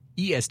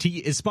EST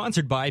is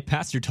sponsored by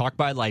Pastor Talk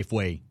by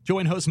Lifeway.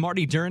 Join host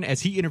Marty Dern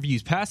as he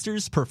interviews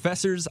pastors,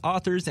 professors,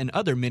 authors, and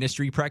other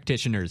ministry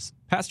practitioners.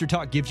 Pastor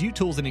Talk gives you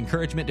tools and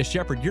encouragement to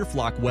shepherd your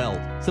flock well.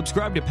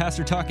 Subscribe to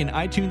Pastor Talk in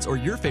iTunes or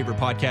your favorite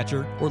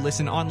podcatcher, or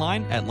listen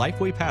online at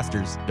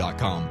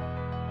lifewaypastors.com.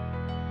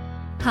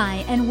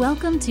 Hi, and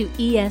welcome to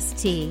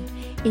EST.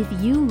 If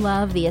you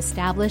love the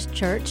established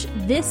church,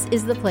 this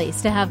is the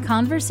place to have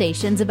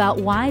conversations about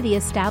why the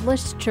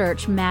established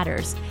church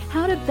matters,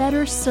 how to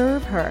better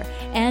serve her,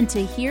 and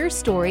to hear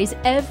stories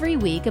every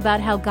week about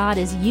how God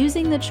is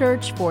using the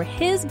church for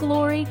His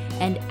glory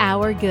and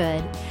our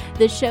good.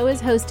 The show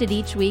is hosted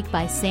each week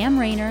by Sam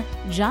Rayner,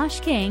 Josh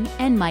King,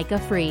 and Micah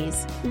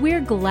Fries.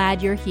 We're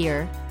glad you're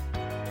here.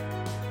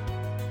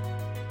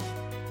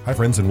 Hi,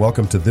 friends, and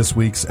welcome to this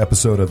week's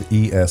episode of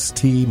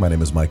EST. My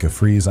name is Micah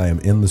Fries. I am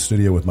in the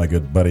studio with my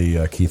good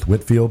buddy Keith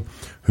Whitfield,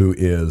 who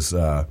is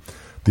the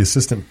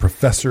Assistant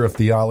Professor of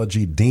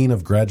Theology, Dean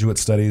of Graduate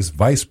Studies,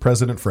 Vice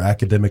President for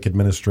Academic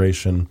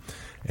Administration,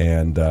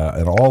 and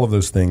all of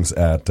those things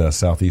at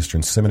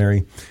Southeastern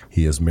Seminary.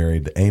 He is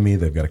married to Amy.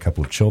 They've got a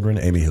couple of children.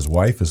 Amy, his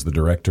wife, is the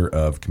Director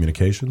of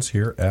Communications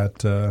here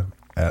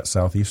at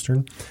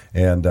Southeastern,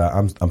 and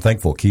I'm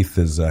thankful Keith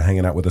is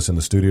hanging out with us in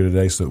the studio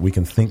today so that we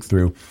can think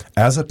through,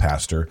 as a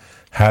pastor,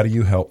 how do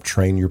you help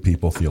train your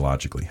people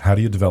theologically? How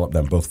do you develop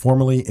them, both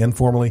formally,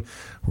 informally?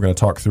 We're going to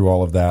talk through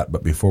all of that,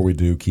 but before we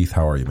do, Keith,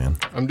 how are you, man?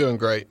 I'm doing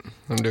great.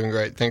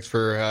 Thanks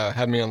for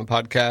having me on the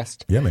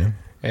podcast. Yeah, man.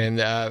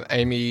 And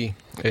Amy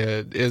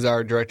is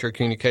our Director of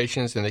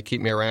Communications, and they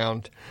keep me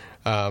around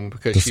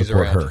because she's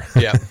around.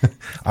 Her. Yeah.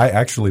 I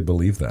actually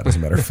believe that, as a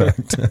matter of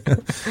fact.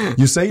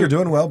 You say you're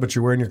doing well, but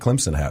you're wearing your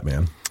Clemson hat,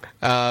 man.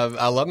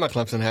 I love my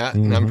Clemson hat,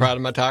 and I'm proud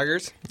of my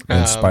Tigers.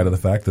 In spite of the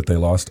fact that they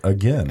lost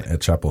again at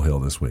Chapel Hill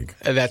this week.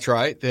 That's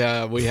right.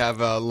 We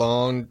have a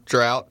long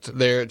drought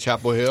there at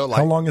Chapel Hill.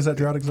 How long is that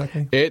drought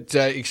exactly? It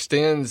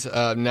extends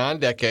 9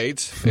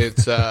 decades.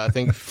 It's, I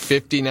think,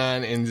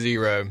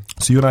 59-0.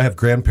 So you and I have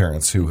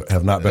grandparents who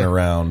have not been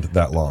around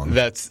that long.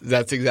 That's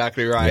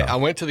exactly right. Yeah. I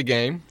went to the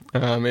game.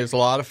 It was a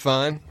lot of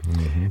fun.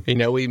 Mm-hmm. You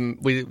know,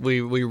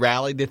 we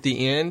rallied at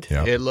the end.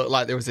 Yeah. It looked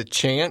like there was a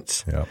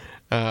chance. Yeah.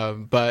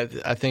 But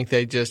I think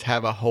they just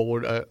have a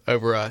hold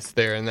over us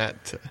there in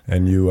that.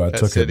 And you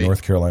took city. a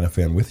North Carolina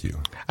fan with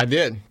you. I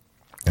did.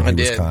 And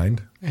he was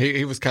kind?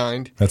 He was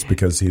kind. That's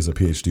because he's a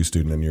PhD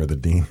student and you're the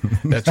dean.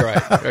 That's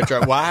right. That's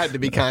right. Well, I had to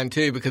be kind,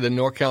 too, because the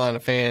North Carolina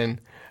fan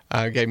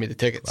gave me the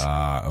tickets.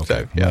 Okay.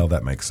 So, yeah. Well,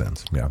 that makes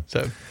sense. Yeah.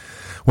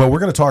 Well, we're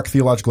going to talk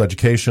theological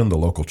education, the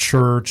local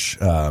church.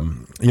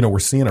 We're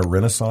seeing a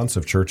renaissance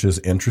of churches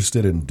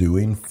interested in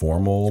doing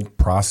formal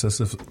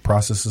processes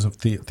of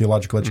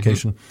theological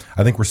education.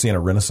 Mm-hmm. I think we're seeing a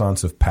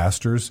renaissance of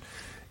pastors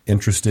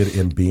interested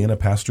in being a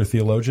pastor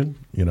theologian,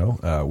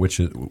 which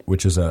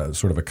is a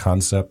sort of a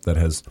concept that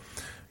has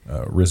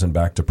risen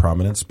back to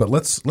prominence. But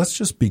let's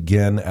just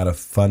begin at a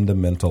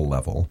fundamental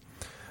level.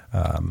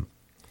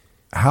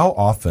 How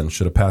often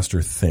should a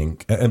pastor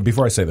think, and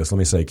before I say this, let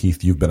me say,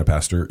 Keith, you've been a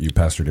pastor. You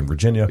pastored in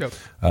Virginia, yep.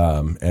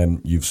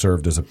 And you've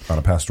served on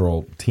a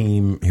pastoral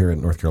team here in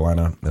North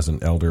Carolina as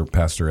an elder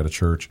pastor at a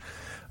church.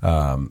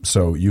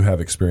 So you have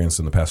experience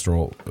in the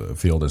pastoral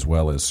field as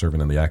well as serving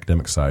in the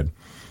academic side.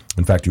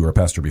 In fact, you were a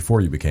pastor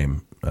before you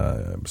became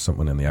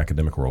someone in the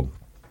academic world.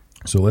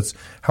 So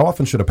how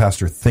often should a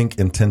pastor think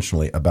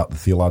intentionally about the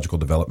theological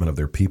development of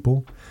their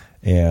people?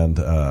 And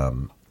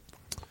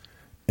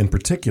in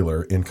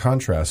particular, in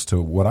contrast to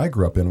what I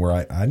grew up in,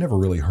 where I never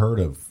really heard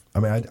of,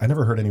 I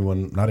never heard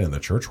anyone, not in the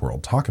church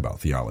world, talk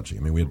about theology.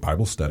 We had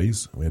Bible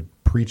studies, we had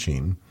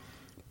preaching,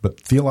 but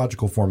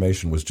theological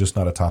formation was just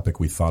not a topic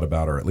we thought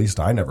about, or at least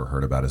I never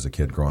heard about as a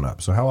kid growing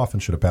up. So how often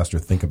should a pastor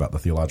think about the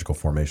theological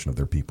formation of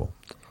their people?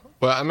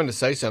 Well, I'm going to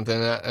say something,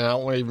 and I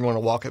don't even want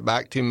to walk it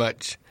back too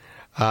much,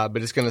 but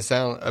it's going to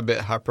sound a bit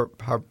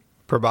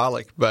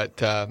hyperbolic,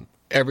 but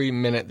every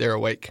minute they're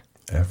awake.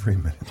 Every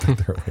minute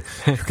they're awake.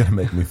 You're going to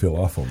make me feel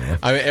awful, man.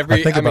 I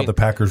think about the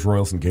Packers,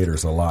 Royals, and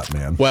Gators a lot,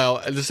 man.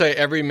 Well, to say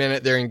every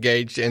minute they're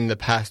engaged in the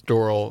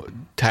pastoral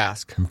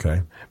task.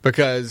 Okay.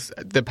 Because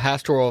the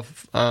pastoral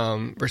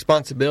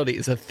responsibility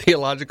is a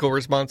theological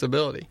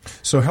responsibility.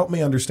 So help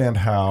me understand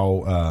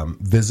how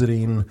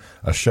visiting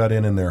a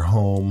shut-in in their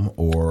home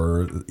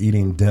or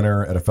eating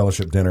dinner at a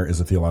fellowship dinner is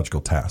a theological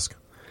task.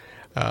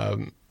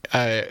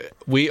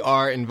 We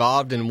are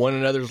involved in one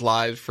another's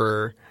lives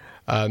for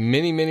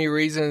many, many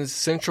reasons.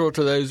 Central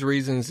to those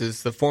reasons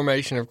is the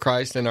formation of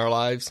Christ in our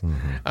lives,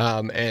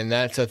 and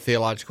that's a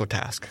theological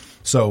task.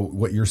 So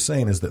what you're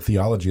saying is that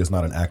theology is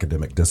not an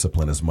academic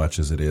discipline as much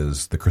as it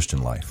is the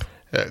Christian life.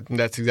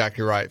 That's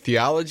exactly right.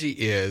 Theology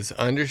is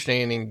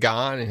understanding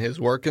God and His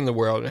work in the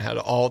world and how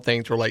all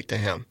things relate to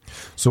Him.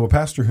 So a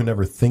pastor who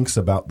never thinks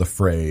about the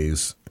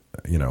phrase,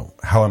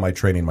 how am I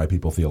training my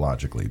people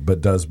theologically,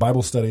 but does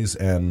Bible studies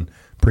and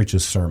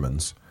preaches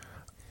sermons,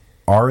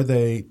 are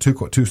they,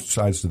 two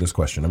sides to this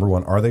question. Number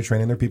one, are they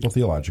training their people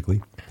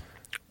theologically?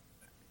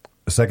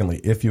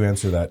 Secondly, if you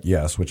answer that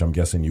yes, which I'm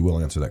guessing you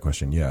will answer that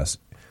question yes,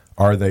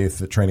 are they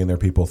training their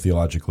people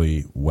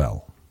theologically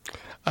well?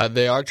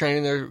 They are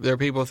training their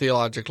people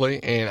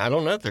theologically, and I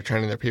don't know if they're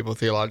training their people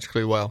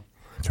theologically well,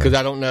 because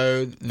I don't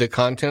know the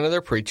content of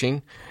their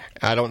preaching.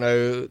 I don't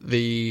know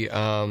the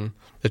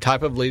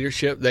type of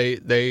leadership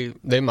they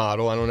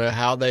model. I don't know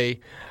how they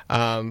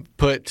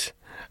put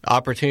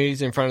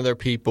opportunities in front of their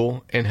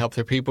people and help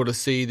their people to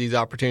see these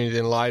opportunities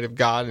in light of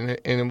God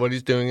and what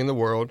He's doing in the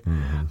world.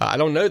 Mm-hmm. I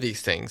don't know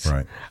these things,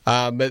 right?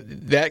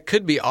 But that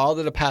could be all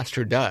that a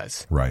pastor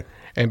does, right?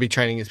 And be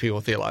training his people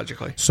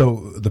theologically.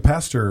 So the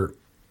pastor,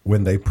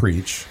 when they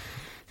preach,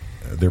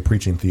 they're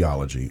preaching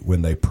theology.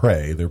 When they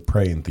pray, they're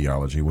praying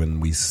theology. When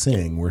we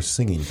sing, we're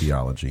singing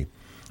theology.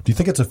 Do you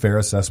think it's a fair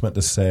assessment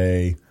to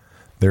say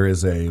there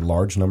is a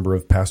large number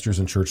of pastors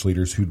and church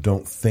leaders who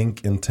don't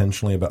think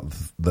intentionally about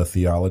the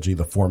theology,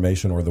 the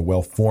formation, or the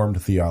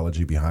well-formed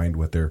theology behind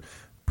what they're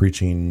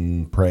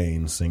preaching,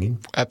 praying, singing?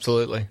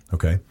 Absolutely.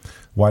 Okay.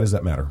 Why does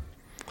that matter?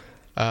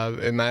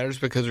 It matters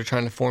because we're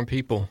trying to form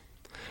people.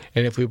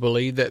 And if we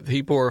believe that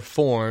people are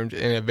formed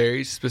in a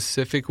very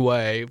specific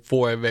way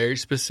for a very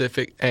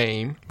specific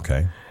aim,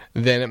 okay,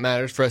 then it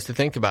matters for us to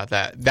think about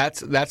that.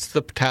 That's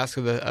the task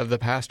of the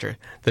pastor.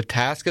 The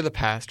task of the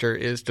pastor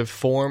is to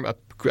form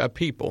a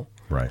people,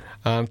 right?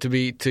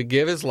 To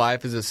give his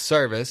life as a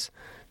service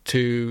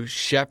to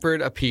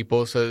shepherd a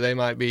people so that they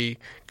might be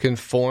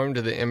conformed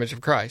to the image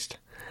of Christ.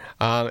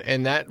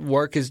 And that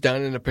work is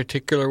done in a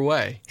particular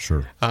way.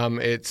 Sure.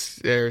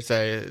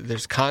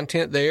 There's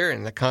content there,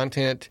 and the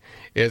content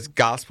is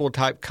gospel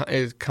type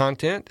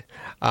content.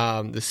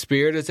 The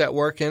Spirit is at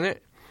work in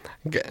it,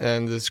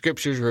 and the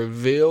Scriptures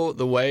reveal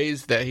the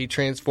ways that He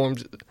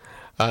transforms,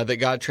 that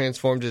God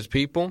transformed His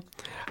people.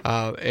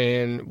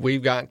 And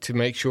we've got to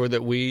make sure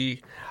that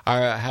we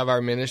have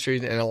our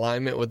ministries in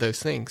alignment with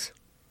those things.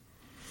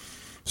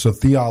 So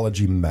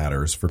theology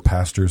matters for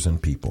pastors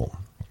and people.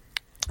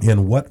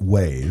 In what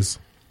ways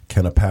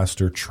can a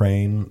pastor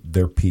train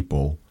their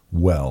people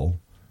well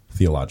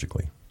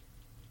theologically?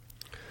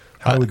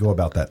 How do we go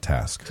about that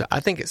task? So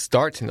I think it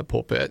starts in the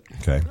pulpit.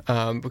 Okay.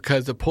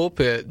 Because the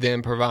pulpit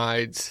then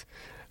provides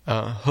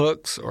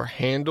hooks or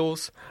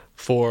handles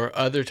for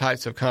other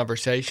types of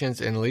conversations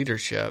and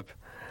leadership.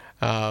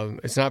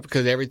 It's not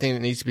because everything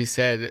that needs to be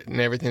said and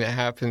everything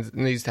that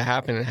needs to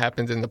happen and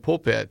happens in the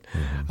pulpit.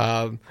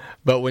 Mm-hmm.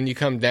 But when you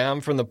come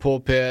down from the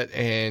pulpit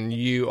and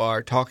you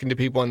are talking to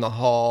people in the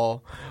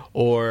hall,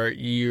 or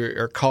you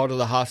are called to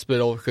the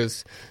hospital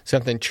because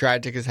something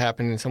tragic has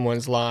happened in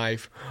someone's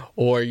life,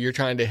 or you're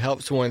trying to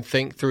help someone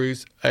think through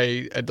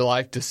a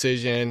life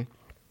decision,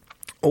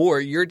 or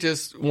you're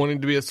just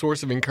wanting to be a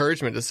source of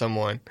encouragement to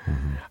someone,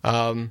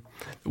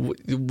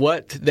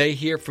 what they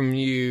hear from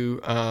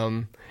you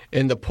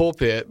in the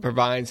pulpit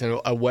provides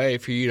a way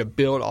for you to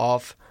build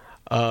off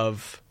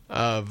of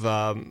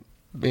that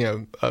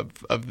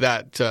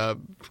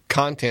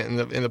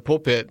content in the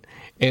pulpit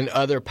in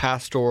other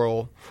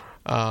pastoral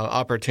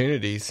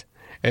opportunities.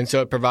 And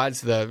so it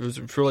provides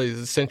really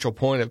the central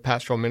point of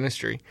pastoral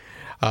ministry.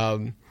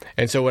 And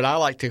so what I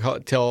like to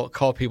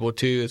call people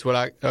to is what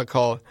I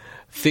call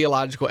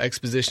theological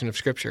exposition of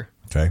Scripture.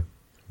 Okay.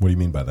 What do you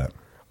mean by that?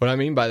 What I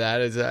mean by that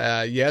is,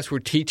 yes, we're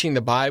teaching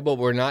the Bible.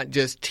 We're not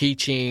just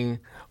teaching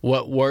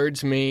what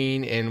words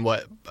mean and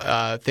what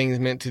things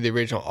meant to the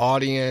original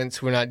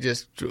audience. We're not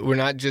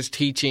just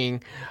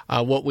teaching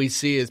what we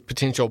see as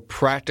potential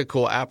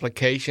practical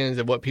applications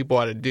of what people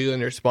ought to do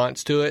in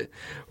response to it.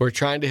 We're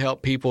trying to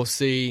help people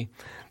see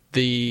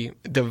the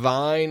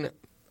divine, I'm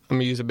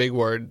going to use a big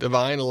word,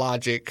 divine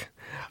logic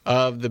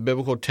of the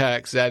biblical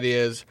text. That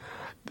is,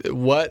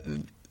 what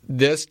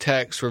this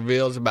text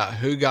reveals about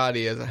who God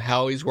is and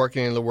how He's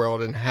working in the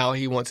world and how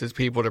He wants His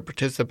people to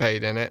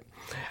participate in it,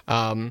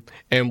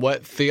 and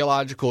what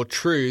theological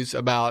truths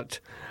about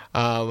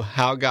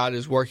how God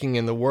is working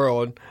in the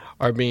world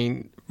are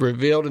being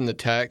revealed in the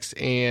text,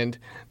 and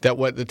that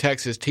what the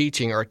text is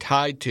teaching are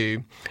tied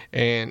to,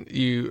 and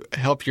you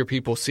help your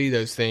people see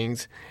those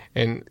things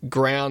and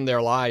ground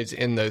their lives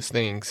in those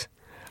things.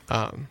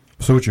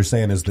 So what you're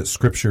saying is that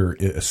Scripture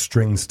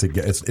strings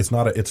together. It's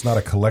not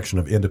a collection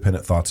of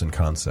independent thoughts and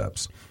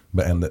concepts,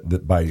 and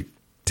that by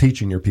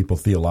teaching your people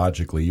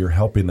theologically, you're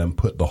helping them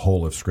put the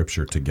whole of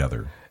Scripture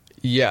together.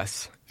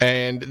 Yes,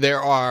 and there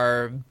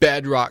are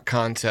bedrock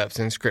concepts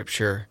in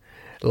Scripture,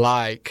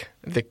 like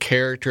the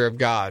character of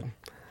God,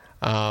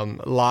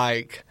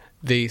 like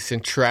the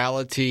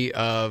centrality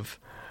of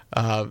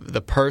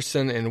the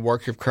person and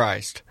work of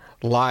Christ,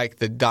 like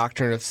the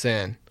doctrine of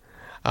sin.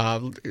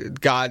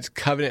 God's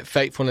covenant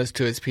faithfulness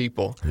to His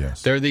people.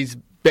 Yes. There are these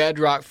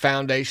bedrock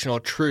foundational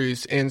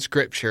truths in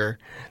Scripture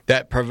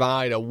that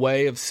provide a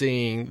way of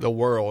seeing the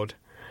world.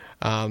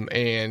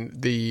 And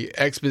the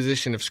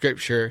exposition of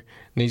Scripture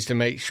needs to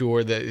make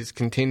sure that it's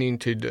continuing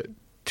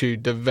to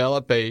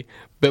develop a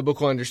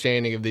biblical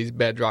understanding of these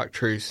bedrock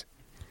truths.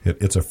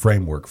 It's a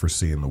framework for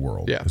seeing the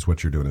world. Yeah. Is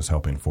what you're doing, is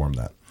helping form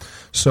that.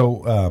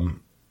 So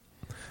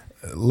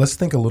let's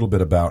think a little bit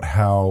about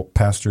how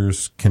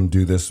pastors can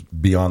do this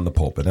beyond the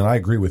pulpit. And I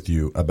agree with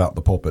you about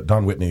the pulpit.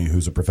 Don Whitney,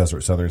 who's a professor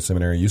at Southern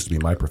Seminary, used to be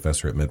my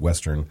professor at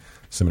Midwestern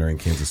Seminary in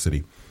Kansas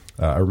City,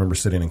 I remember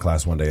sitting in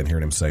class one day and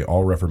hearing him say,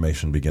 all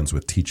Reformation begins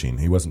with teaching.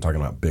 He wasn't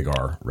talking about big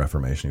R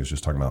Reformation. He was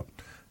just talking about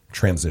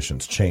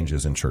transitions,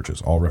 changes in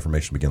churches. All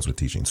Reformation begins with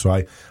teaching.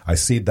 So I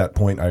cede that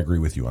point. I agree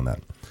with you on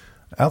that.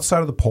 Outside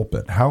of the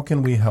pulpit, how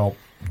can we help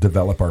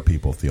develop our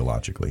people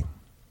theologically?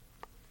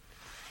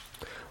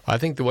 I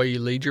think the way you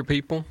lead your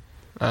people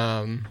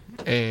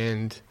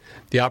and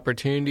the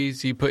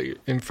opportunities you put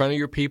in front of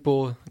your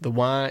people, the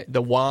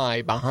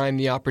why behind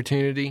the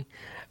opportunity.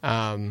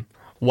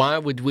 Why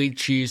would we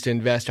choose to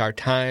invest our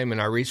time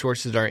and our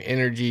resources, our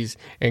energies,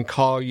 and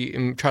call you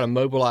and try to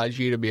mobilize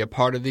you to be a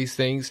part of these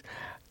things?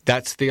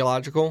 That's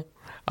theological.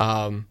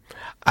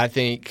 I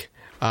think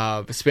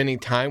spending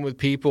time with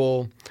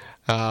people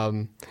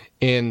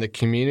in the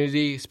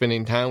community,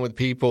 spending time with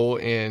people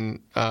in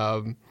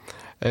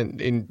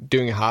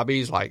doing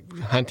hobbies like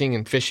hunting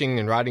and fishing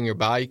and riding your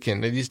bike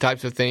and these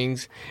types of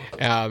things,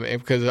 and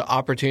because the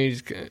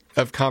opportunities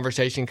of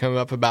conversation come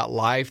up about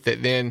life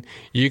that then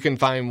you can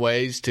find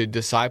ways to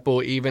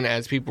disciple even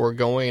as people are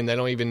going and they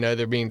don't even know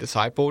they're being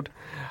discipled.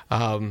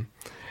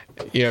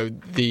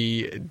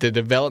 The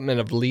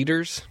development of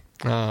leaders,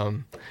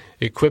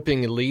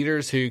 equipping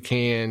leaders who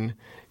can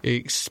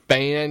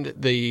expand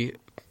the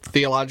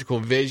theological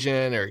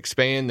vision or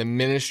expand the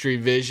ministry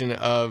vision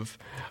of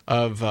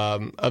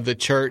the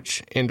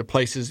church into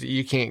places that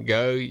you can't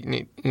go.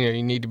 You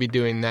need to be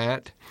doing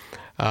that.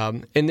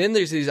 And then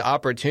there's these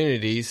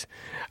opportunities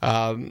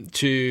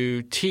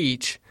to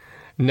teach,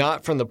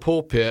 not from the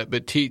pulpit,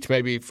 but teach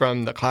maybe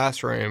from the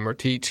classroom or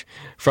teach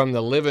from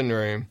the living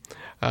room.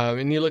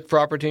 And you look for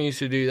opportunities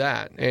to do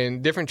that.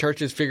 And different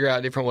churches figure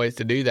out different ways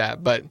to do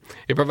that. But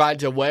it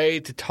provides a way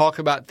to talk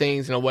about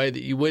things in a way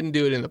that you wouldn't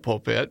do it in the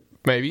pulpit.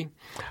 Maybe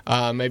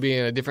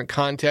in a different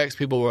context,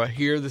 people will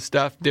hear the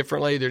stuff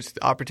differently. There's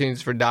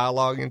opportunities for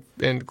dialogue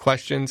and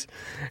questions,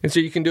 and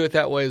so you can do it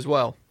that way as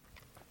well.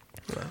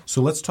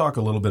 So let's talk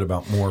a little bit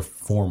about more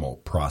formal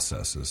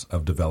processes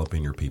of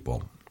developing your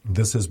people.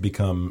 This has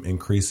become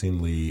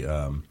increasingly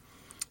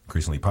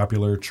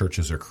popular.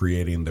 Churches are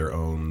creating their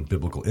own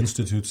biblical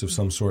institutes of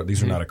some sort.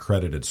 These are not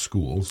accredited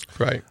schools,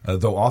 right?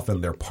 Though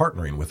often they're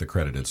partnering with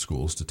accredited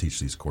schools to teach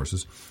these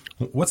courses.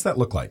 What's that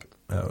look like?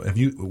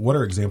 What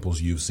are examples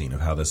you've seen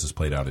of how this has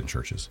played out in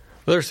churches?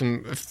 Well, there's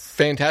some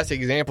fantastic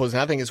examples,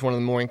 and I think it's one of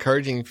the more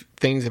encouraging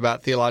things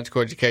about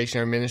theological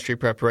education or ministry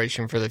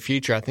preparation for the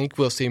future. I think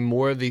we'll see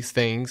more of these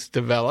things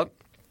develop.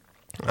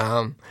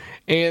 And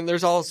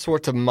there's all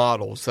sorts of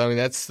models.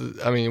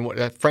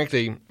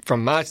 Frankly,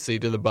 from my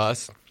seat of the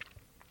bus,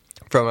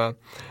 from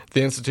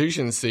the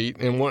institution seat,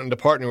 and wanting to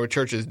partner with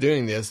churches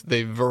doing this,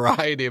 the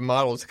variety of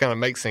models kind of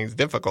makes things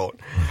difficult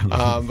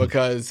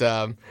because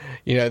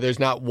there's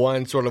not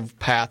one sort of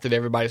path that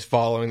everybody's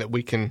following that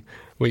we can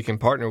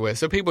partner with.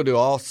 So people do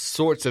all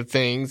sorts of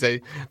things. They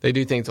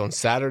do things on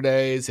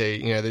Saturdays.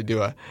 They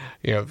do a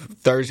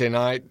Thursday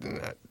night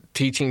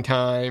teaching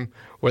time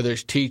where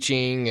there's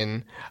teaching,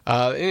 and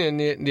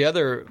the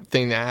other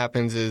thing that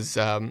happens is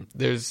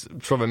there's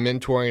sort of a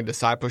mentoring and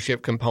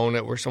discipleship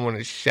component where someone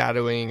is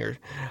shadowing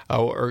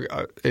or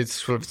it's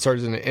sort of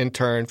serves as an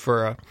intern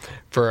for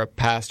a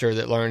pastor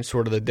that learns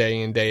sort of the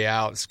day in, day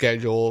out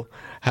schedule,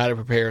 how to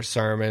prepare a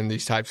sermon,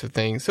 these types of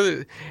things.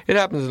 So it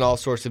happens in all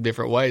sorts of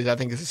different ways. I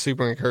think it's a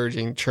super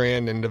encouraging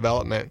trend and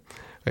development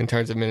in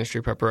terms of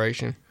ministry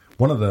preparation.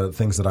 One of the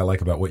things that I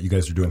like about what you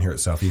guys are doing here at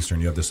Southeastern,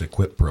 you have this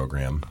EQUIP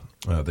program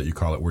that you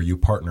call it, where you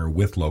partner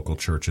with local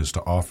churches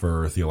to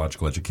offer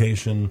theological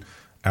education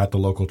at the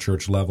local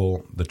church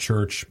level. The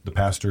church, the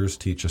pastors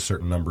teach a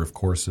certain number of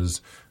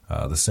courses.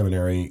 The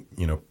seminary,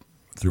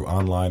 through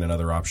online and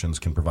other options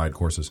can provide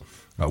courses.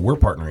 We're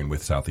partnering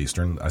with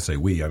Southeastern. I say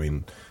we, at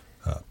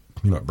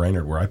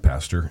Brainerd, where I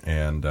pastor,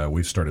 and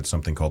we've started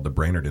something called the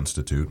Brainerd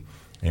Institute,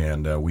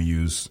 and we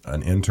use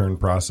an intern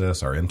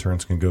process. Our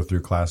interns can go through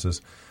classes.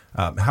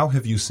 How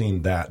have you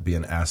seen that be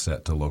an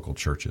asset to local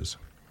churches?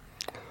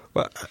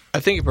 Well, I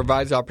think it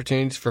provides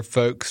opportunities for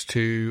folks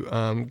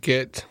to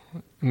get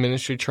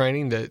ministry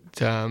training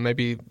that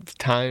maybe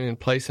time and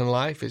place in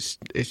life it's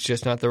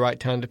just not the right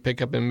time to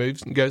pick up and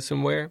move and go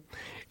somewhere.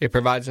 It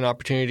provides an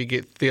opportunity to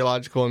get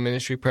theological and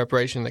ministry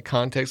preparation in the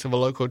context of a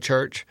local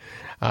church.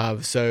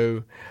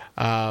 So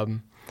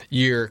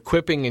you're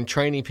equipping and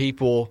training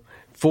people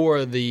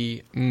for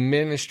the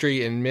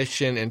ministry and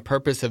mission and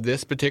purpose of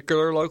this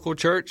particular local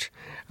church.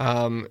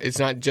 It's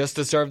not just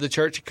to serve the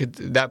church,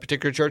 that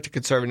particular church, it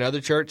could serve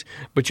another church,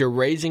 but you're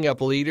raising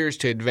up leaders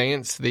to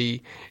advance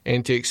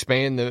and to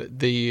expand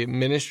the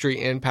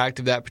ministry impact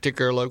of that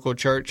particular local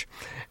church.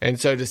 And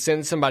so to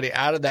send somebody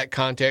out of that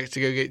context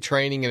to go get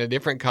training in a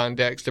different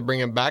context, to bring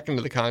them back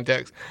into the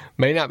context,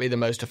 may not be the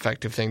most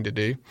effective thing to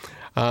do.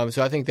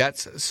 So I think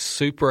that's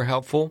super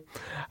helpful.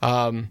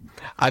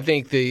 I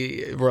think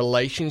the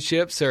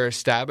relationships are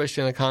established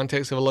in the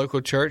context of a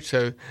local church,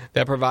 so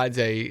that provides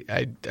a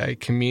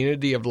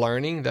community of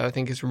learning that I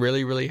think is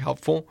really, really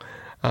helpful.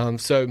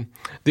 So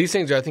these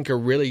things I think are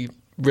really,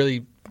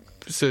 really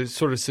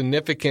sort of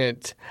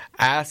significant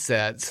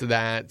assets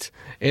that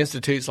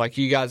institutes like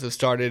you guys have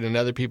started and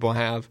other people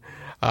have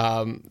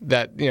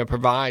that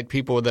provide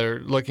people that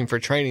are looking for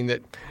training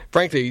that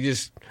frankly,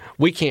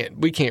 we can't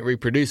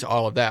reproduce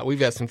all of that. We've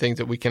got some things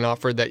that we can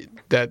offer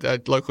that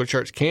a local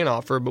church can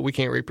offer, but we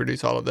can't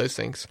reproduce all of those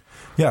things.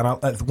 Yeah,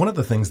 and one of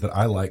the things that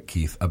I like,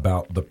 Keith,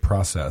 about the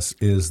process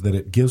is that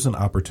it gives an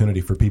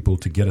opportunity for people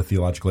to get a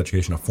theological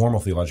education, a formal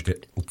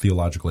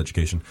theological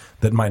education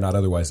that might not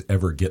otherwise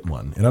ever get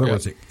one. In other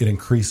words, it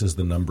increases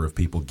the number of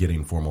people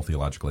getting formal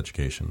theological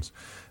educations.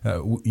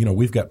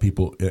 We've got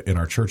people in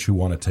our church who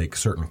want to take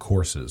certain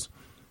courses,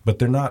 but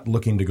they're not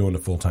looking to go into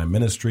full-time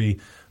ministry.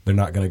 They're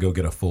not going to go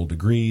get a full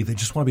degree. They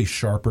just want to be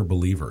sharper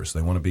believers.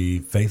 They want to be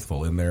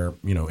faithful in their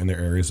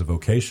areas of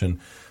vocation,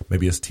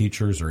 maybe as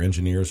teachers or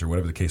engineers or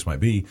whatever the case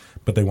might be,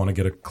 but they want to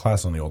get a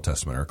class on the Old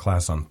Testament or a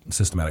class on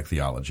systematic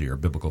theology or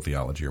biblical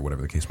theology or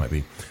whatever the case might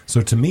be.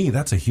 So to me,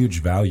 that's a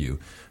huge value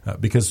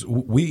because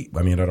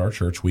at our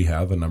church, we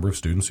have a number of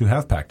students who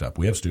have packed up.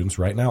 We have students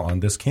right now on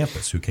this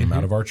campus who came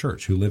out of our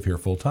church, who live here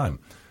full time.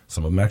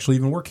 Some of them actually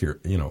even work here,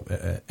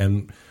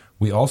 and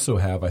we also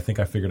have, I think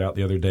I figured out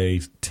the other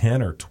day,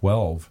 10 or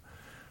 12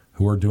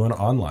 who are doing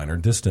online or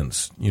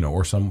distance,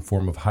 or some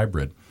form of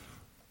hybrid.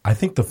 I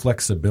think the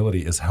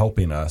flexibility is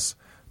helping us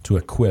to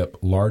equip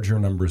larger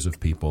numbers of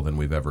people than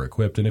we've ever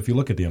equipped. And if you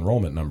look at the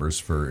enrollment numbers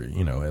for,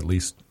 at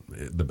least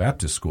the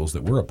Baptist schools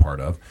that we're a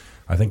part of,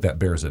 I think that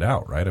bears it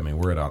out, right? I mean,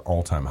 we're at an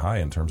all-time high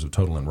in terms of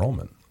total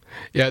enrollment.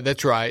 Yeah,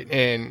 that's right.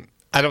 And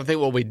I don't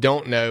think what we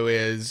don't know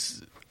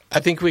is, I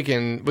think we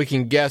can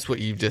guess what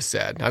you've just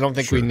said. I don't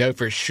think we know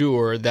for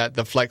sure that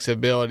the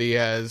flexibility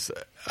has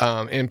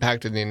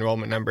impacted the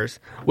enrollment numbers.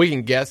 We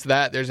can guess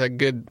that. There's a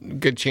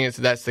good chance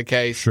that that's the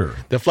case. Sure.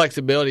 The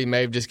flexibility may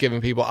have just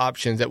given people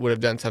options that would have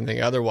done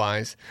something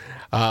otherwise.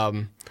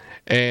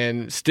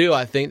 And still,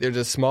 I think there's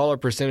a smaller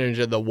percentage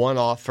of the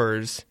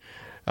one-offers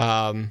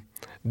than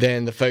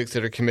the folks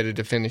that are committed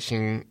to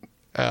finishing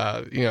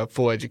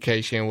full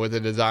education with a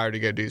desire to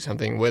go do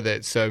something with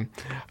it. So,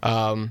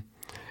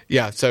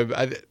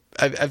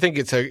 I think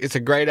it's a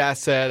great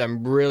asset.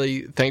 I'm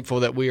really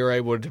thankful that we are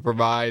able to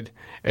provide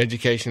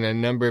education in a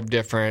number of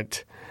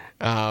different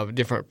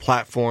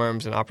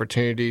platforms and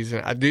opportunities.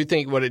 And I do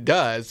think what it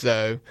does,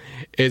 though,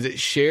 is it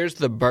shares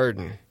the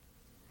burden.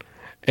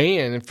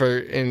 And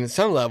in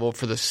some level,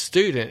 for the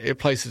student, it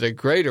places a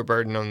greater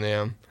burden on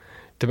them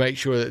to make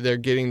sure that they're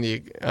getting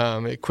the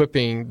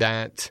equipping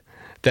that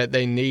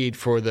they need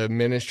for the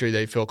ministry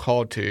they feel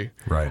called to.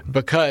 Right.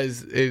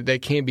 Because they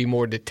can be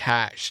more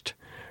detached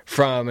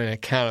from an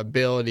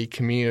accountability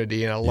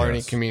community and a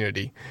learning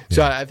community.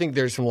 So I think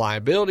there's some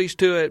liabilities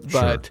to it,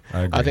 but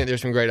I think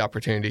there's some great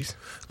opportunities.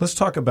 Let's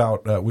talk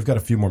about, we've got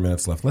a few more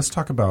minutes left. Let's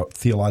talk about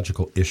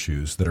theological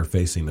issues that are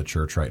facing the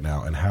church right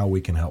now and how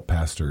we can help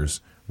pastors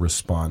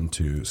respond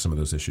to some of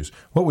those issues.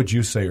 What would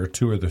you say are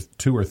two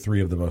or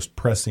three of the most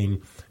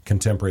pressing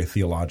contemporary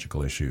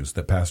theological issues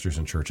that pastors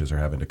and churches are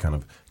having to kind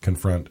of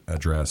confront,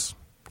 address,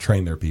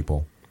 train their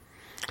people?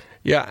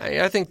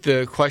 Yeah, I think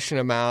the question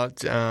about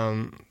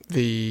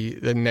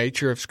the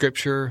nature of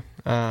Scripture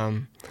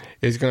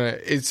is going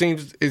to. It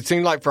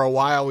seemed like for a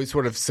while we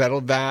sort of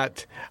settled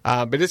that,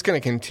 but it's going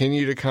to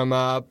continue to come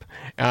up,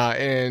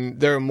 and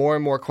there are more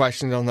and more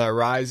questions on the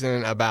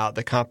horizon about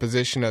the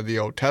composition of the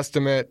Old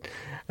Testament.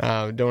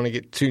 Don't want to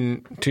get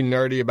too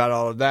nerdy about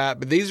all of that,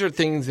 but these are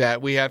things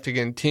that we have to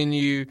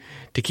continue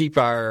to keep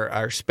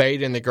our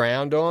spade in the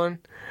ground on.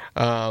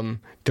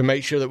 To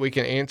make sure that we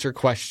can answer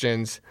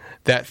questions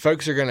that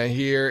folks are going to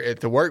hear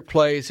at the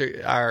workplace,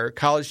 our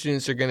college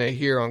students are going to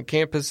hear on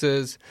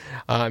campuses.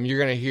 You're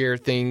going to hear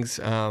things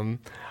on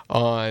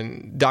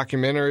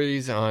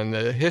documentaries, on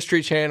the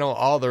History Channel,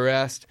 all the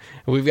rest.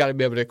 We've got to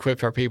be able to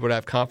equip our people to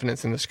have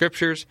confidence in the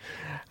Scriptures.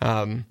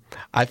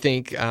 I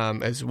think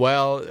as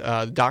well,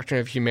 the doctrine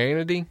of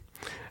humanity.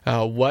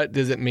 What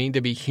does it mean to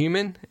be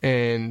human,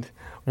 and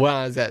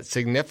why is that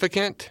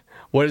significant?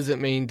 What does it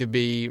mean to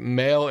be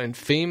male and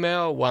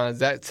female? Why is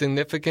that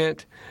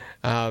significant?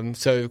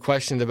 So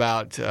questions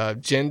about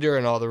gender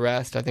and all the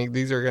rest, I think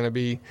these are going to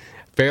be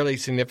fairly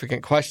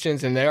significant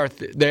questions, and they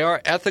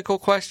are ethical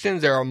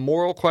questions. There are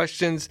moral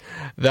questions.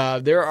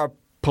 There are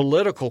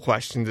political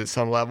questions at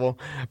some level,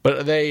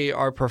 but they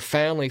are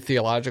profoundly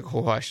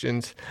theological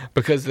questions,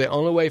 because the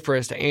only way for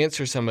us to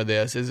answer some of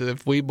this is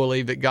if we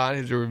believe that God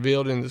has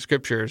revealed in the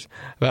Scriptures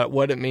about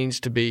what it means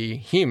to be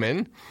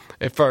human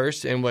at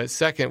first, and what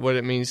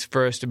it means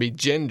for us to be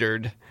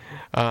gendered,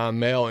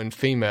 male and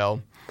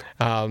female.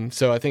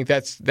 So I think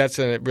that's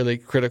a really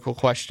critical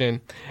question.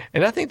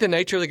 And I think the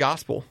nature of the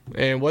gospel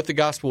and what the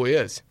gospel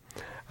is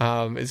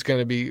going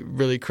to be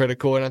really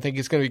critical. And I think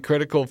it's going to be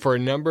critical for a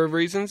number of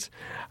reasons.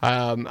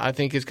 I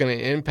think it's going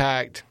to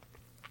impact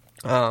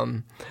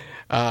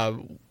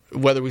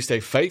whether we stay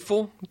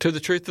faithful to the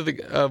truth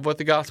of what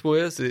the gospel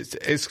is, its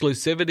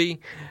exclusivity,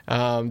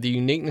 the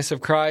uniqueness of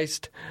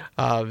Christ,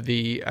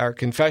 our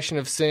confession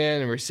of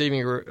sin and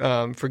receiving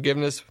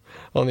forgiveness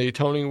on the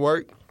atoning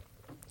work.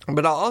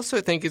 But I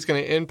also think it's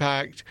going to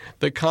impact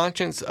the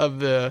conscience of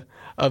the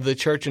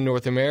church in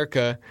North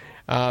America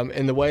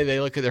and the way they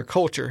look at their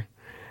culture.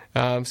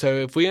 So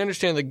if we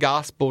understand the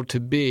gospel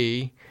to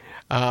be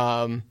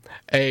at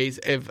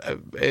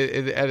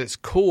its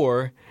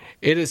core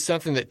it is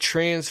something that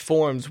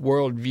transforms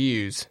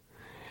worldviews.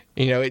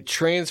 It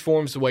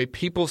transforms the way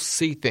people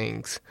see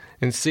things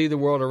and see the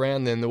world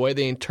around them, the way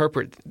they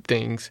interpret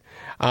things.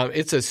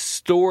 It's a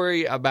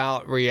story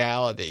about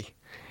reality.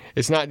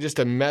 It's not just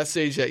a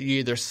message that you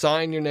either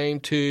sign your name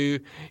to,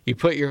 you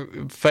put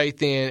your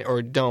faith in,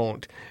 or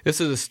don't. This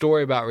is a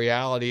story about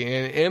reality,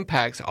 and it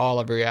impacts all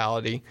of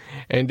reality.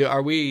 And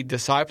are we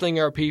discipling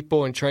our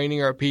people and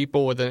training our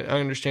people with an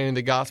understanding of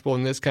the gospel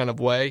in this kind of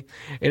way?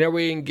 And are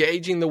we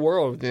engaging the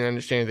world with an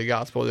understanding of the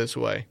gospel this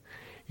way?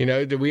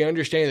 Do we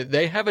understand that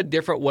they have a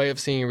different way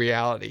of seeing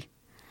reality?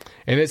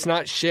 And it's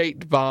not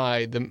shaped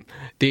by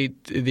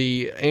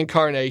the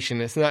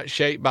incarnation. It's not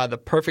shaped by the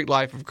perfect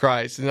life of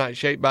Christ. It's not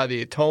shaped by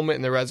the atonement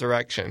and the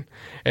resurrection,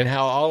 and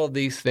how all of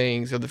these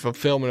things are the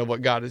fulfillment of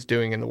what God is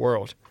doing in the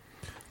world.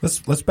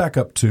 Let's back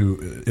up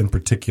to, in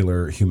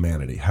particular,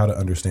 humanity, how to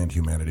understand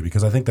humanity,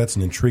 because I think that's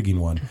an intriguing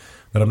one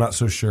that I'm not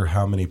so sure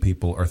how many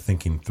people are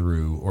thinking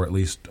through, or at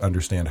least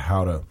understand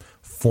how to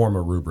form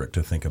a rubric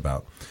to think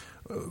about.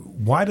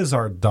 Why does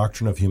our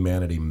doctrine of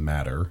humanity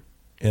matter?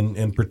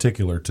 In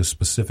particular to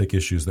specific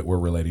issues that we're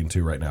relating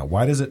to right now?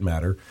 Why does it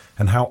matter,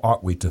 and how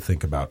ought we to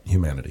think about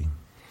humanity?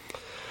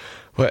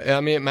 Well,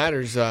 it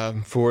matters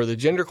for the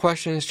gender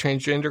questions,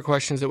 transgender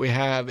questions that we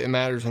have. It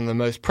matters on the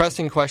most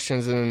pressing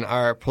questions in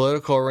our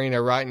political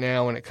arena right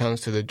now when it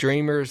comes to the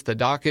Dreamers, the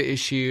DACA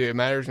issue. It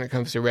matters when it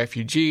comes to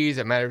refugees.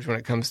 It matters when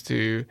it comes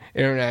to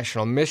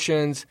international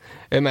missions.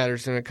 It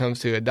matters when it comes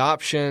to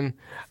adoption.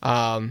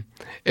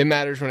 It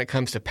matters when it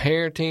comes to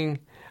parenting.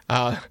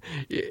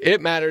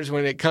 It matters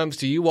when it comes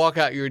to you walk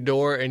out your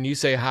door and you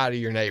say hi to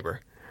your neighbor.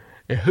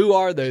 Who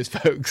are those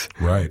folks?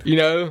 Right.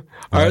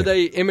 Are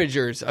they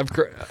imagers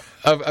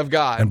of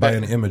God? And by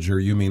an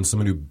imager, you mean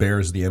someone who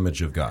bears the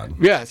image of God.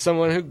 Yeah,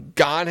 someone who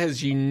God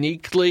has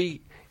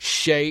uniquely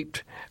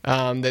shaped,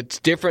 that's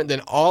different than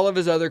all of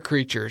his other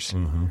creatures.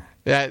 Mm-hmm.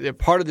 That they're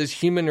part of this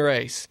human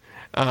race.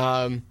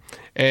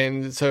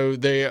 And so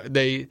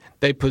they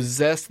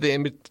possess the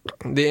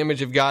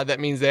image of God. That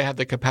means they have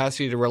the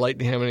capacity to relate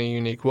to him in a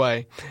unique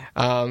way.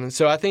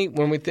 So I think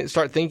when we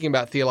start thinking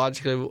about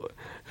theologically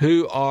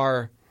who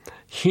are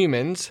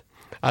humans,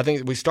 I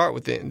think we start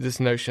with this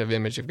notion of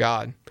image of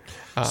God.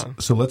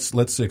 So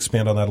let's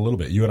expand on that a little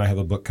bit. You and I have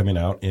a book coming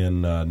out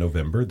in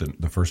November, the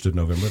 1st of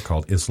November,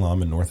 called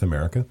Islam in North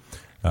America.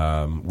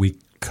 We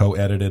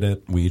co-edited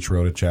it. We each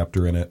wrote a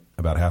chapter in it.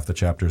 About half the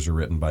chapters are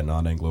written by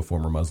non-Anglo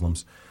former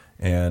Muslims.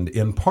 And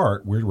in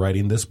part, we're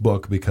writing this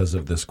book because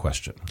of this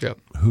question. Yep.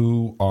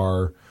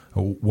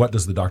 What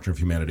does the doctrine of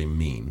humanity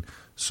mean?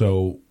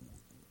 So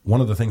one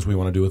of the things we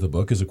want to do with the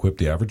book is equip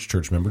the average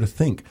church member to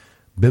think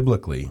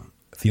biblically,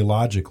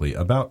 theologically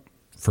about,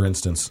 for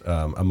instance,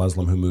 a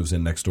Muslim who moves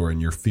in next door and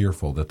you're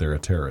fearful that they're a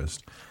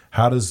terrorist.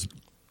 How does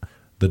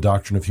the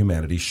doctrine of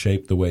humanity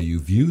shape the way you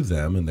view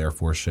them and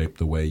therefore shape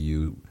the way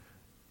you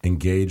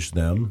engage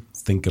them,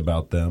 think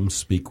about them,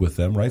 speak with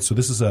them, right? So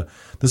this is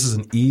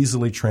an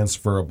easily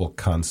transferable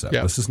concept.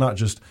 Yeah. This is not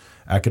just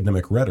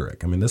academic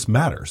rhetoric. I mean, this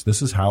matters.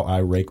 This is how I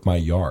rake my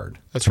yard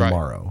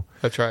tomorrow.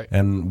 Right. That's right.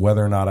 And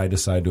whether or not I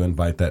decide to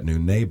invite that new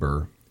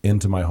neighbor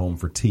into my home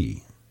for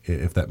tea,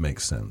 if that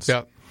makes sense.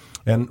 Yeah.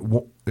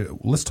 And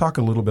let's talk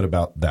a little bit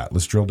about that.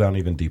 Let's drill down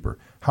even deeper.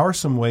 How are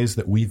some ways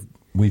that we've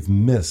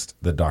missed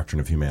the doctrine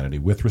of humanity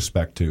with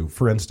respect to,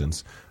 for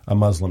instance, a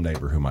Muslim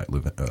neighbor who might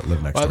live next door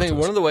to us? I think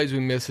one of the ways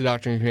we miss the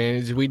doctrine of humanity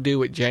is we do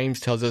what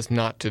James tells us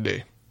not to do.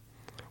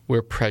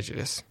 We're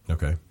prejudiced.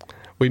 Okay.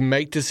 We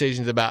make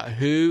decisions about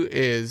who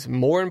is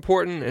more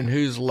important and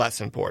who's less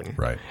important.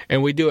 Right.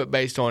 And we do it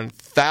based on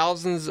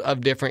thousands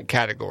of different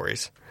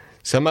categories.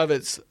 Some of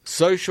it's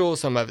social,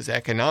 some of it's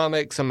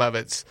economic, some of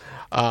it's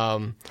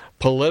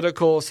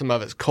political, some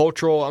of it's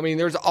cultural. I mean,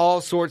 there's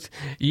all sorts.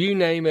 You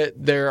name it,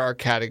 there are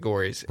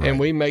categories, right. And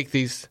we make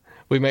these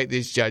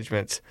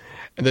judgments.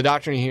 And the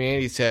doctrine of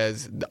humanity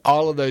says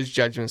all of those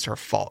judgments are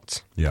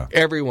false. Yeah,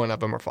 every one of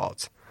them are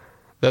false.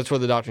 That's what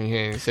the doctrine of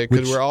humanity says,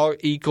 because we're all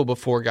equal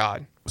before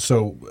God.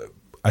 So,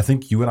 I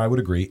think you and I would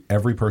agree.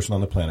 Every person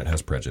on the planet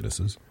has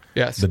prejudices.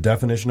 Yes. The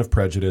definition of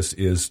prejudice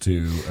is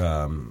to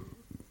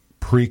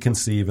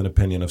preconceive an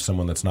opinion of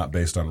someone that's not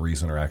based on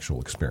reason or actual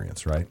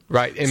experience, right?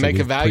 Right, and so make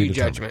a value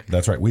judgment.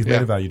 That's right. We've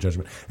made a value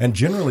judgment. And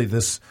generally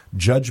this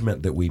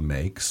judgment that we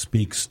make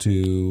speaks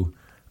to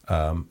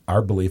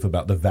our belief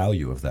about the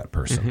value of that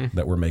person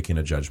that we're making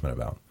a judgment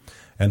about.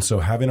 And so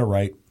having a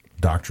right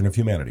doctrine of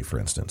humanity, for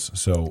instance.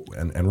 So,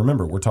 and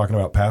remember, we're talking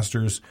about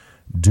pastors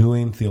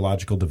doing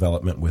theological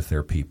development with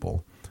their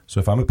people.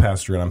 So if I'm a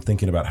pastor and I'm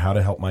thinking about how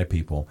to help my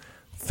people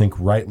think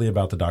rightly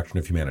about the doctrine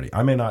of humanity.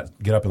 I may not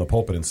get up in the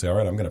pulpit and say, all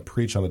right, I'm going to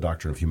preach on the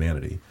doctrine of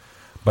humanity,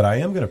 but I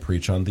am going to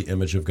preach on the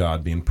image of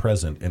God being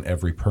present in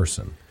every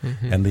person.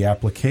 Mm-hmm. And the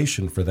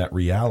application for that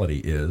reality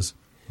is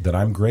that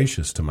I'm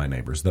gracious to my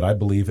neighbors, that I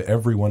believe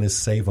everyone is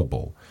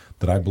savable,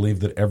 that I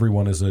believe that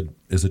everyone is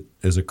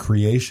a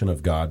creation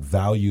of God,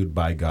 valued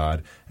by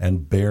God,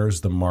 and bears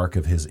the mark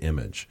of his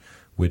image,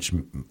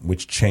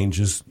 which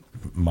changes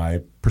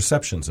my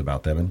perceptions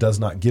about them and does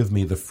not give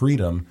me the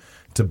freedom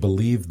to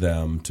believe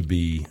them to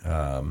be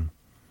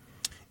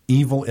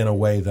evil in a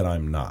way that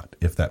I'm not,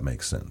 if that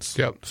makes sense.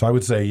 Yep. So I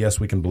would say, yes,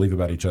 we can believe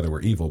about each other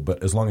we're evil,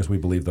 but as long as we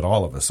believe that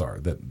all of us are,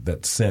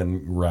 that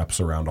sin wraps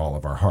around all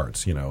of our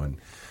hearts,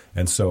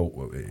 and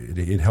so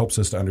it helps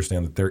us to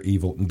understand that they're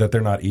evil, that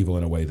they're not evil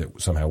in a way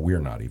that somehow we're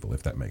not evil,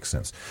 if that makes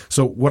sense.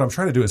 So what I'm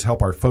trying to do is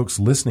help our folks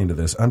listening to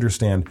this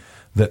understand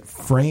that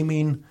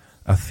framing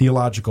a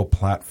theological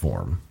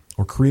platform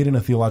or creating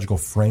a theological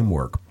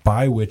framework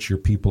by which your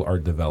people are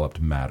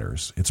developed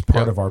matters. It's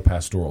part of our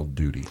pastoral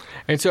duty.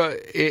 And so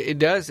it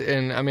does,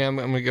 and I mean, I'm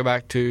going to go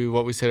back to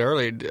what we said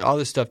earlier. All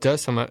this stuff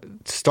does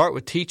start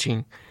with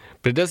teaching,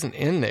 but it doesn't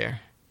end there.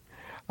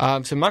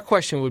 So my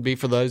question would be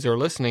for those that are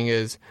listening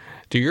is,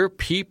 do your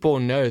people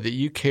know that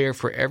you care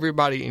for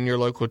everybody in your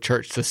local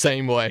church the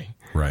same way?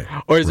 Right.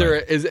 Or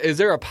is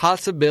there a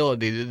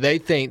possibility that they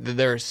think that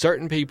there are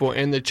certain people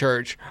in the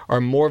church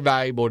are more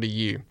valuable to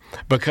you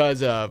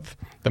because of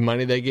the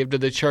money they give to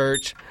the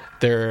church,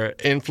 their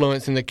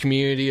influence in the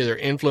community, or their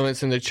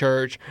influence in the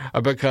church,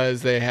 or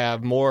because they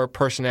have more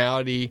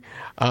personality,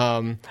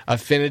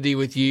 affinity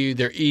with you,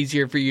 they're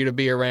easier for you to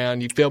be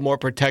around, you feel more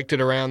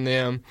protected around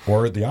them?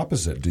 Or the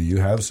opposite, do you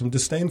have some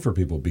disdain for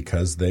people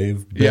because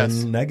they've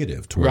been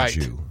negative towards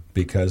you?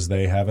 Because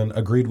they haven't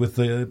agreed with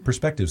the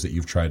perspectives that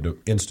you've tried to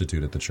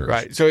institute at the church.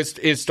 Right. So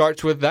it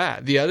starts with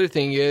that. The other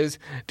thing is,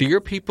 do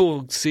your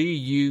people see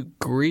you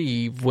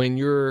grieve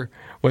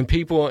when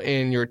people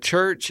in your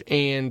church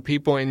and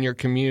people in your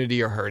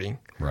community are hurting?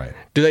 Right.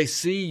 Do they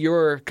see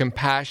your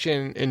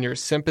compassion and your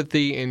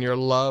sympathy and your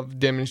love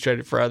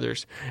demonstrated for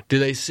others? Do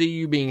they see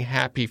you being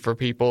happy for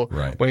people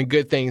when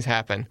good things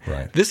happen?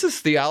 Right. This is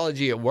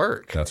theology at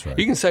work. That's right.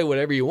 You can say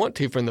whatever you want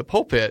to from the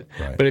pulpit,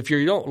 but if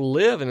you don't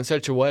live in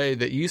such a way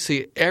that you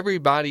see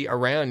everybody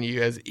around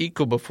you as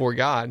equal before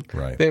God,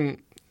 then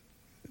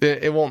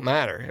it won't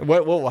matter.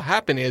 What will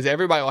happen is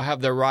everybody will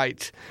have their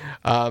right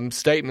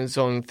statements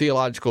on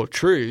theological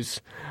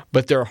truths,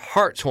 but their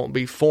hearts won't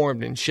be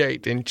formed and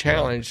shaped and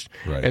challenged.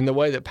 Right. And the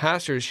way that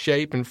pastors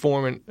shape and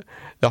form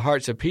the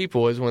hearts of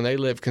people is when they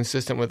live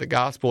consistent with the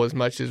gospel as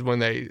much as when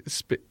they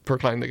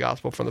proclaim the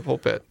gospel from the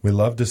pulpit. We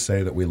love to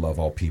say that we love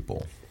all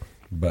people,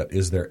 but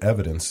is there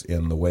evidence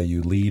in the way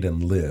you lead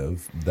and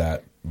live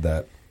that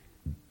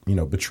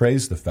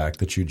betrays the fact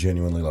that you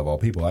genuinely love all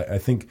people? I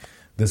think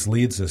this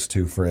leads us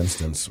to, for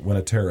instance, when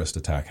a terrorist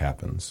attack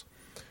happens,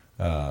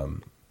 are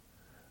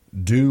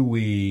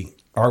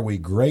we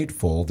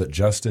grateful that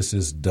justice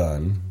is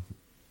done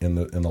in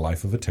the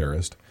life of a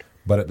terrorist,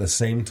 but at the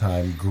same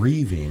time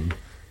grieving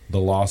the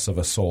loss of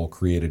a soul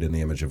created in the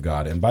image of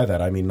God? And by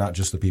that, I mean not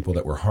just the people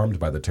that were harmed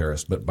by the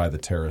terrorist, but by the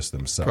terrorists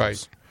themselves.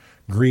 Right.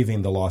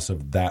 Grieving the loss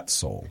of that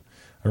soul.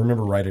 I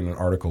remember writing an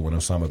article when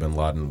Osama bin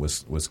Laden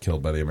was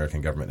killed by the American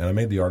government, and I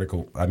made the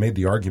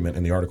argument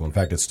in the article. In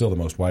fact, it's still the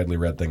most widely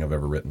read thing I've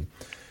ever written.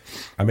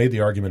 I made the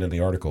argument in the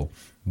article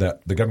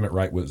that the government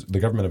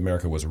of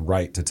America was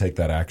right to take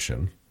that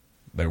action.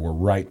 They were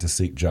right to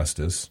seek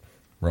justice.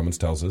 Romans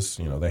tells us,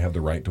 they have the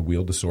right to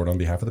wield the sword on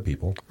behalf of the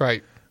people.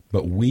 Right.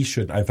 But we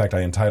should, in fact,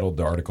 I entitled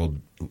the article,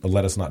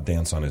 "Let Us Not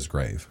Dance on His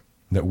Grave."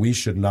 That we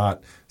should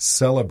not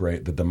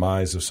celebrate the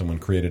demise of someone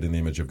created in the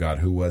image of God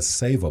who was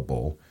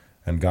savable,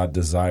 and God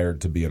desired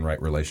to be in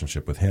right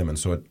relationship with him. And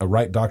so a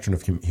right doctrine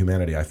of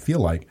humanity, I feel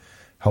like,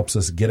 helps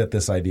us get at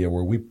this idea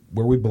where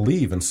we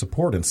believe and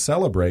support and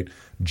celebrate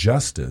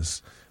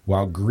justice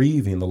while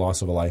grieving the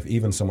loss of a life,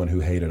 even someone who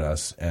hated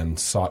us and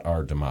sought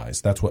our demise.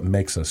 That's what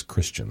makes us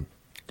Christian.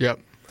 Yep.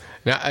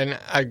 Now, and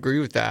I agree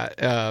with that.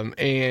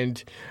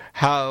 And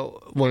how,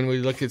 when we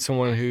look at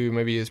someone who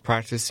maybe is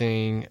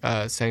practicing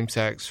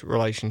same-sex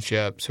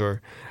relationships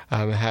or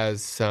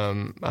has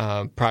some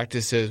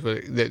practices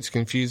that's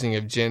confusing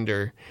of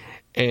gender,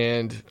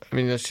 and I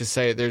mean, let's just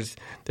say there's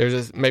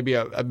maybe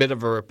a bit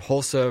of a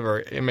repulsive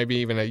or maybe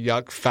even a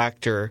yuck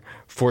factor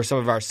for some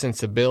of our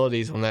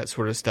sensibilities on that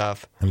sort of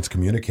stuff. And it's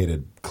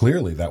communicated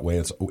clearly that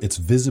way. It's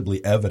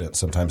visibly evident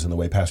sometimes in the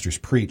way pastors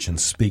preach and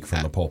speak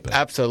from the pulpit.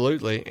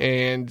 Absolutely.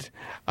 And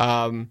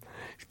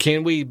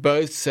can we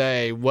both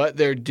say what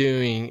they're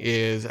doing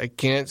is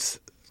against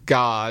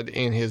God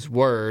and His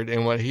Word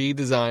and what He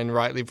designed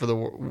rightly for the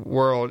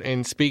world,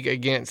 and speak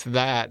against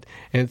that,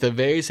 and at the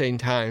very same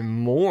time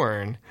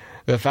mourn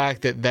the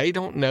fact that they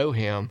don't know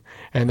Him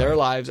and their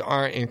lives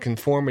aren't in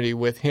conformity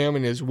with Him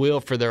and His will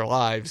for their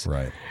lives,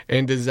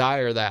 and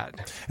desire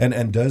that?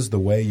 And does the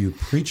way you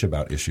preach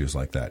about issues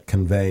like that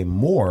convey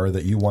more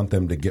that you want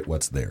them to get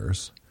what's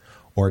theirs,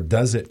 or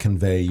does it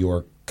convey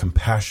your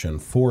compassion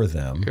for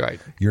them,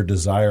 your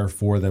desire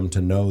for them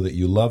to know that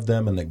you love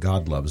them and that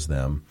God loves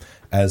them,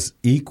 as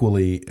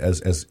equally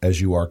as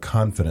you are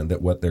confident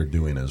that what they're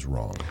doing is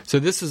wrong? So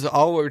this is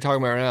all what we're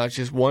talking about right now. It's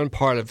just one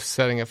part of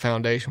setting a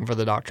foundation for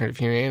the doctrine of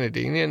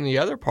humanity. And then the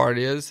other part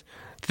is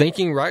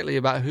thinking rightly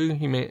about who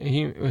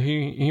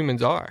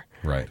humans are.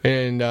 Right.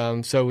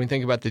 And so when we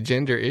think about the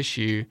gender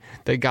issue,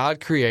 that God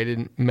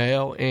created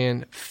male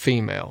and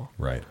female.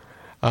 Right.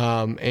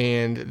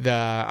 And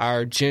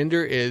our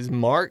gender is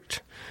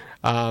marked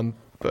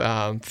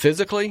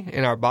physically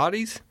in our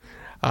bodies.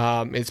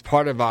 It's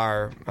part of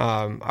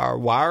our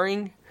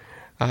wiring.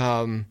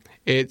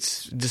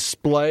 it's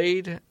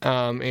displayed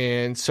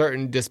in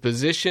certain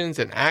dispositions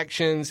and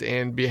actions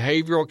and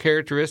behavioral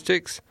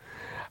characteristics.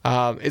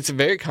 It's a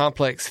very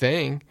complex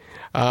thing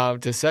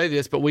to say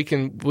this, but we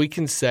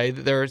can say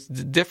that there are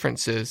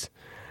differences,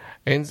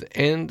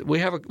 and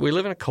we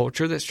live in a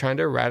culture that's trying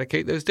to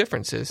eradicate those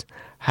differences.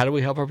 How do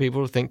we help our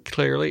people to think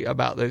clearly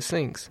about those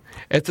things?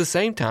 At the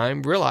same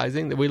time,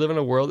 realizing that we live in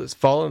a world that's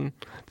fallen,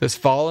 that's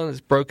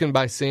broken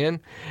by sin,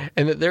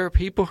 and that there are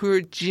people who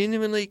are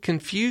genuinely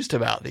confused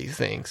about these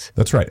things.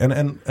 That's right,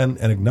 and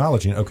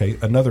acknowledging, okay,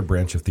 another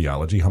branch of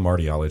theology,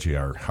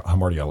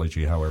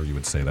 hamartiology, however you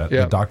would say that,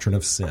 the doctrine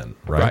of sin,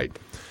 right?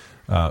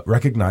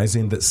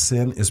 Recognizing that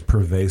sin is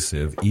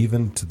pervasive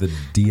even to the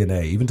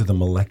DNA, even to the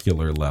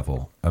molecular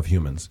level of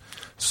humans.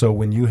 So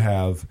when you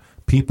have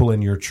people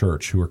in your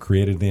church who are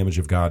created in the image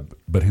of God,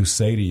 but who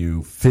say to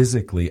you,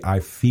 physically, I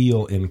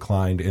feel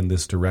inclined in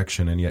this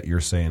direction, and yet you're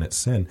saying it's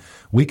sin,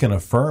 we can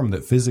affirm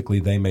that physically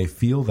they may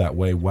feel that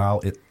way while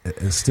it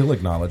is still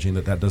acknowledging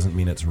that doesn't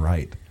mean it's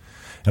right.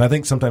 And I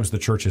think sometimes the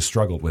church has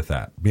struggled with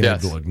that, being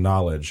able to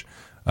acknowledge.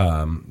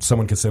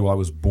 Someone could say, well, I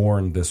was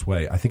born this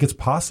way. I think it's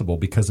possible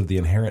because of the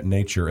inherent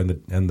nature and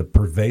the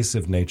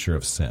pervasive nature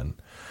of sin,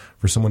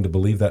 for someone to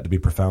believe that to be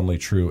profoundly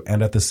true,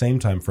 and at the same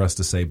time for us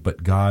to say,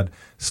 but God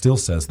still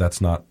says that's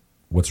not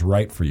what's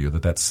right for you,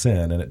 that's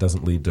sin, and it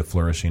doesn't lead to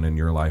flourishing in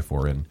your life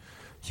or in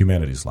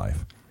humanity's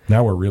life.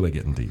 Now we're really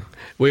getting deep.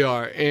 We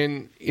are,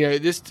 and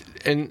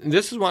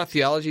this is why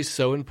theology is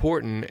so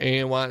important,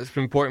 and why it's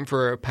important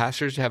for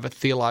pastors to have a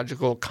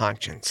theological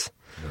conscience.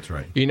 That's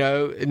right.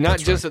 Not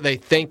just that they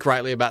think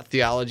rightly about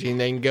theology and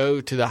they can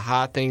go to the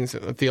high things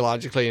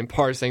theologically and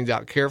parse things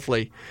out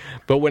carefully,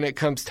 but when it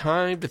comes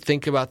time to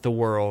think about the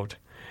world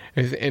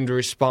and to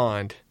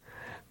respond,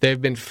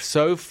 they've been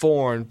so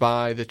formed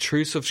by the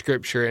truths of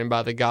Scripture and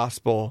by the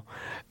gospel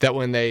that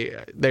when they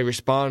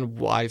respond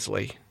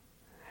wisely,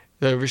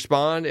 they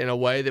respond in a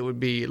way that would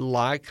be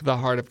like the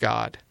heart of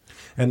God.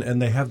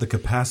 And they have the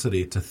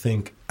capacity to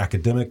think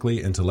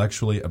academically,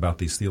 intellectually about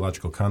these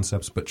theological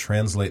concepts, but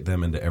translate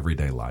them into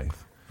everyday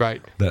life. Right.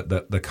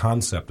 The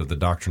concept of the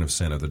doctrine of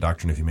sin or the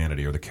doctrine of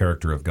humanity or the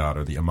character of God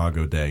or the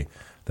Imago Dei,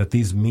 that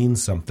these mean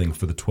something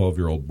for the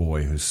 12-year-old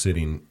boy who's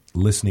sitting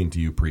listening to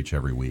you preach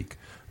every week,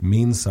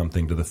 means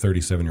something to the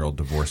 37-year-old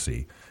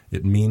divorcee.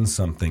 It means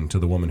something to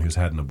the woman who's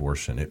had an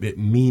abortion. It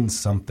means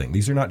something.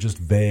 These are not just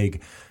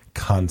vague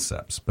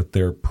concepts, but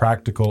they're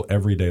practical,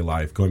 everyday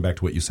life. Going back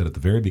to what you said at the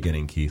very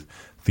beginning, Keith,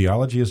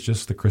 theology is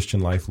just the Christian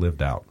life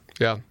lived out.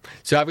 Yeah.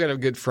 So I've got a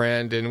good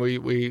friend, and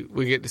we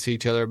get to see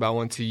each other about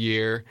once a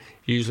year,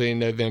 usually in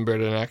November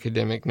at an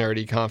academic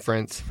nerdy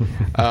conference.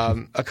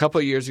 A couple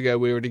of years ago,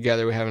 we were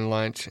together, we were having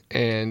lunch,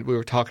 and we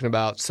were talking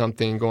about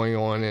something going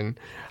on in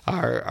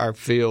our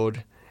field.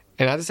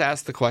 And I just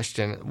asked the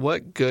question,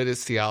 what good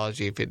is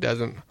theology if it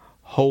doesn't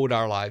hold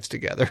our lives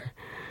together?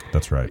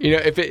 That's right.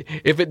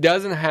 If it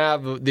doesn't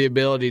have the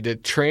ability to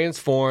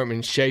transform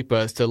and shape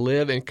us to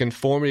live in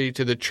conformity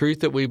to the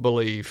truth that we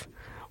believe,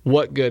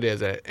 what good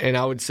is it? And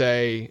I would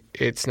say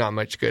it's not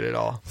much good at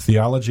all.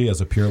 Theology as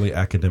a purely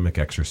academic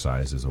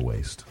exercise is a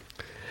waste.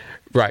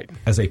 Right.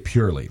 As a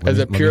purely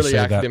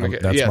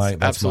academic, that's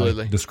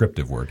absolutely. my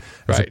descriptive word.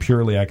 As right. a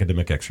purely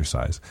academic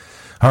exercise.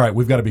 All right,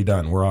 we've got to be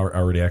done. We're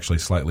already actually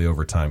slightly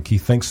over time.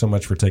 Keith, thanks so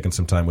much for taking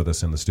some time with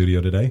us in the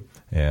studio today,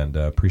 and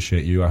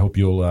appreciate you. I hope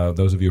you'll,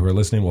 those of you who are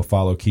listening, will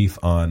follow Keith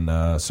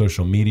on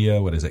social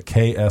media. What is it,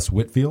 KS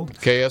Whitfield?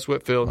 KS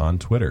Whitfield. On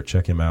Twitter.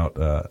 Check him out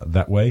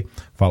that way.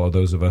 Follow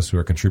those of us who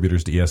are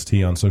contributors to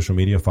EST on social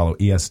media. Follow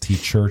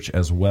EST Church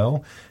as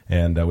well,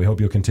 and we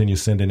hope you'll continue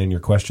sending in your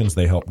questions.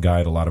 They help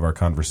guide a lot of our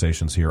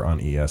conversations here on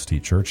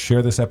EST Church.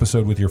 Share this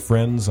episode with your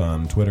friends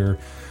on Twitter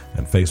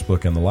and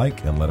Facebook and the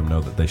like, and let them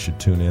know that they should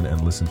tune in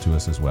and listen to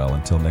us as well.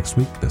 Until next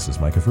week, this is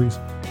Micah Fries.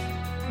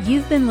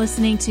 You've been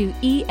listening to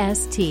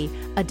EST,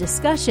 a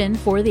discussion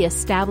for the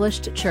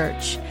established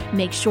church.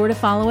 Make sure to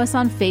follow us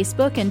on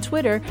Facebook and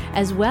Twitter,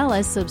 as well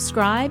as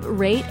subscribe,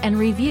 rate, and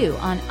review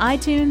on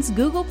iTunes,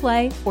 Google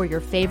Play, or your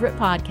favorite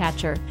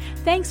podcatcher.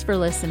 Thanks for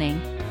listening.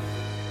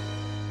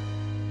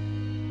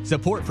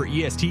 Support for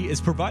EST is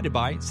provided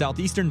by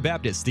Southeastern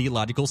Baptist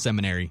Theological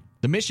Seminary.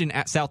 The mission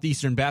at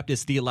Southeastern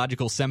Baptist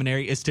Theological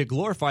Seminary is to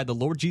glorify the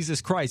Lord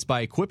Jesus Christ by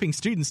equipping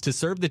students to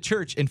serve the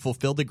church and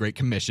fulfill the Great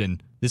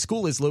Commission. The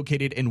school is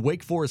located in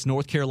Wake Forest,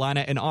 North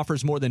Carolina, and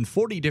offers more than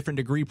 40 different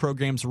degree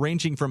programs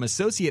ranging from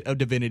Associate of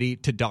Divinity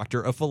to Doctor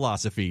of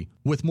Philosophy.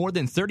 With more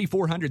than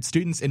 3,400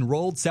 students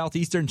enrolled,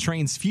 Southeastern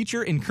trains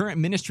future and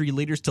current ministry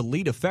leaders to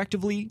lead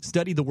effectively,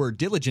 study the Word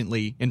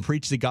diligently, and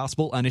preach the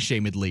gospel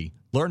unashamedly.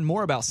 Learn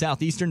more about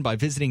Southeastern by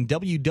visiting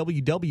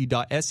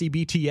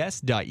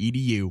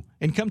www.sebts.edu.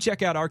 And come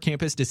check out our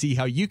campus to see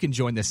how you can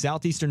join the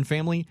Southeastern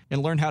family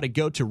and learn how to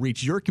go to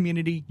reach your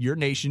community, your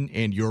nation,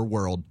 and your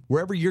world.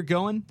 Wherever you're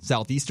going,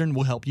 Southeastern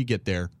will help you get there.